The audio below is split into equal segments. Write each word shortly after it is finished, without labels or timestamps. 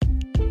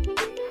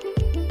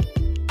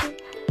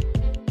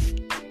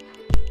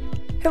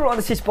Hello,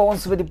 this is Pawan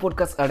Subedi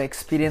podcast our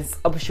experience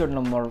episode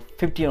number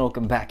 15.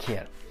 Welcome back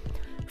here.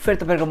 फेरि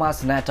तपाईहरुको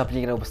माझ नयाँ topic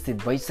लिएर उपस्थित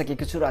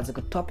भइसकेको छु र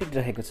आजको टपिक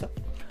रहेको छ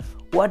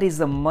What is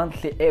the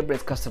monthly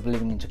average cost of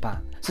living in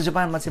Japan? So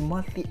जापानमा चाहिँ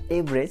monthly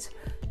average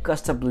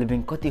cost of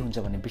living कति हुन्छ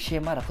भन्ने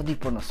विषयमा र कति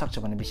पर्न सक्छ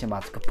भन्ने विषयमा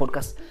आजको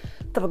पोडकास्ट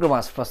तपाईहरुको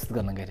माझ प्रस्तुत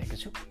गर्न गइरहेको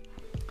छु.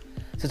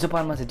 So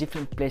जापानमा चाहिँ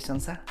डिफरेन्ट प्लेस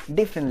अनुसार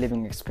डिफरेन्ट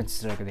लिभिङ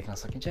एक्सपेन्सेस रहेको देख्न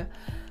सकिन्छ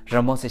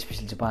र म चाहिँ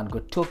स्पेशली जापानको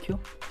टोकियो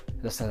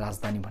जसलाई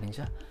राजधानी भनिन्छ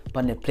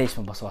भन्ने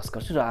प्लेसमा बसोबास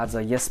गर्छु र आज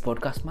यस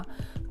पोडकास्टमा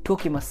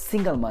टोकियोमा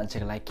सिंगल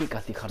मान्छेको लागि के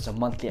कति खर्च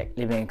मन्थली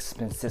लिभिङ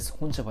एक्सपेन्सेस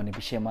हुन्छ भन्ने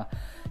विषयमा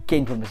के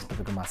इन्फर्मेसन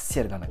तपाईहरुको माझ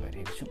शेयर गर्न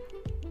गइरहेको छु.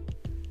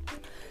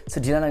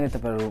 सो ढिला नगरी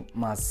तपाईहरु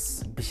माझ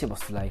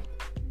विषयवस्तुलाई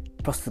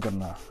प्रस्तुत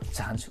गर्न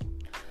चाहन्छु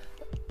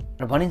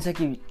र भनिन्छ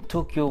कि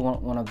Tokyo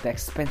one of the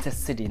expensive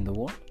city in the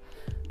world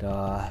र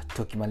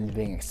टोकियोमा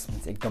लिभिङ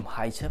एक्सपेन्स एकदम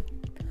हाई छ.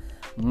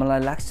 मलाई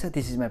लाग्छ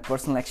this is my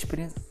personal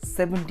experience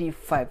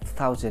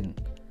 75,000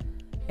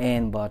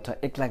 एनबाट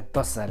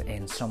 1,10,000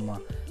 एनसम्म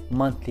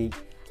मन्थली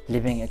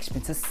लिभिङ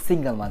एक्सपेन्सेस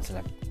सिंगल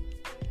मान्छेलाई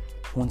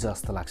हुन्छ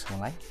जस्तो लाग्छ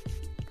मलाई.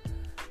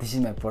 This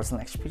is my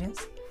personal experience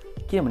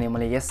किनभने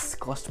मैले यस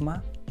कस्टमा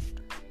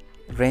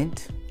rent,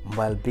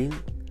 mobile bill,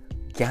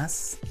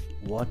 gas,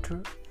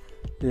 water,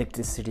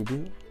 electricity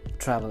bill,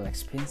 travel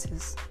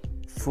expenses,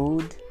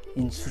 food,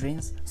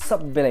 insurance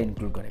सबैलाई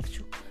इन्क्लुड गरेको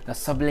छु र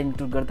सबैलाई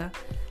इन्क्लुड गर्दा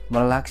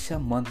मलाई लाग्छ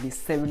मन्थली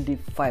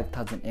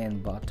 75,000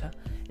 एनबाट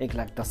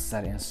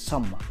 1,10,000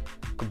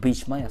 एनसम्मको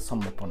बिचमा या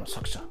सम्म पर्न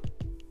सक्छ.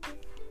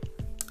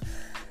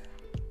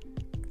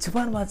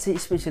 जापानमा चाहिँ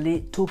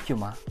स्पेसली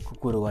टोकियोमा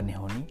कुरो गर्ने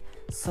हो भने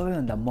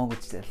सबैभन्दा महँगो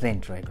चाहिँ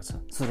रेन्ट रहेको छ.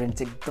 सो रेन्ट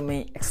चाहिँ एकदमै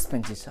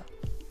एक्सपेन्सिभ छ.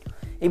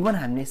 इभन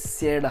हामीले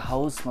सेयर्ड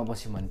हाउसमा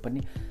बस्यौँ भने पनि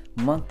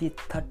मन्थली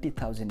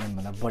 30,000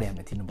 एनभन्दा बढी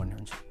हामीले तिर्नुपर्ने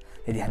हुन्छ.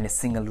 यदि हामीले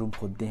सिंगल रुम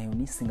खोज्दै हो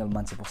भने सिंगल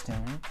मान्छे बस्ने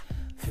हो भने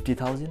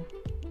 50,000,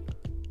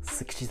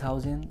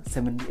 60,000,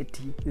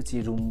 70-80 यो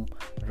चाहिँ रुम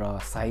र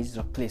साइज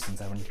र प्लेस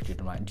अनुसार पनि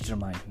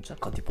डिटरमाइन हुन्छ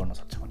कति पर्न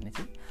सक्छ भन्ने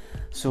चाहिँ.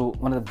 So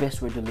one of the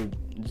best way to leave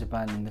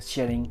Japan in the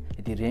sharing.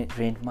 यदि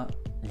रेन्टमा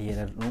लिएर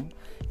रुम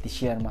यदि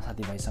सेयरमा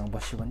साथीभाइसँग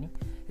बस्यो भने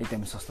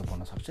एकदमै सस्तो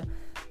पर्न सक्छ.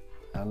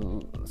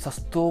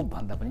 सस्तो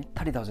भन्दा पनि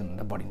 30,000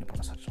 भन्दा बढी नै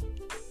पर्न सक्छ.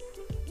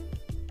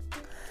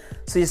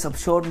 सो यस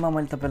एपिसोडमा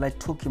मैले तपाईलाई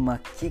टोकियोमा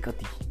के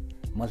कति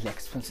मन्थली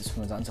एक्सपेन्सेस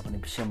हुन जान्छ भन्ने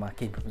विषयमा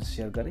केही इन्फर्मेसन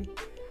सेयर गरेँ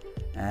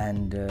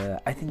and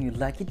I think you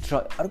like it. र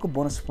अर्को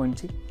बोनस पोइन्ट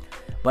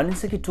चाहिँ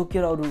भनिन्छ कि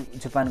टोकियो र अरू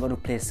जापानको अरू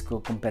प्लेसको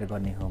कम्पेयर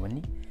गर्ने हो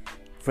भने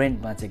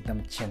रेन्टमा चाहिँ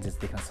एकदम चेन्जेस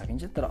देख्न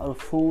सकिन्छ. तर अरू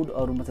फुड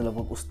अरूमा चाहिँ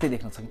लगभग उस्तै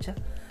देख्न सकिन्छ.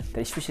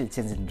 तर स्पेसली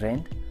चेन्ज इन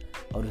रेन्ट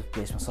अरू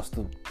प्लेसमा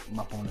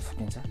सस्तोमा पाउन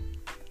सकिन्छ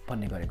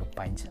भन्ने गरेको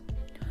पाइन्छ.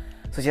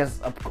 सो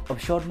यस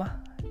एपिसोडमा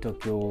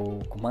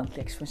टोकियोको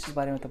मन्थली एक्सपेन्सेस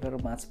बारेमा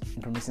तपाईहरुको माझ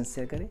इन्फर्मेसन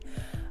सेयर गरेँ.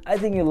 I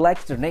think you like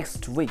to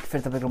next week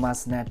फेरि तपाईँको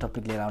माझ नयाँ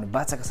टपिक लिएर आउने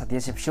बाचाका साथ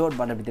यस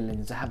एपिसोडबाट बिदा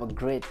लिन्छ. Have a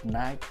great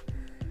night.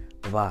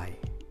 By.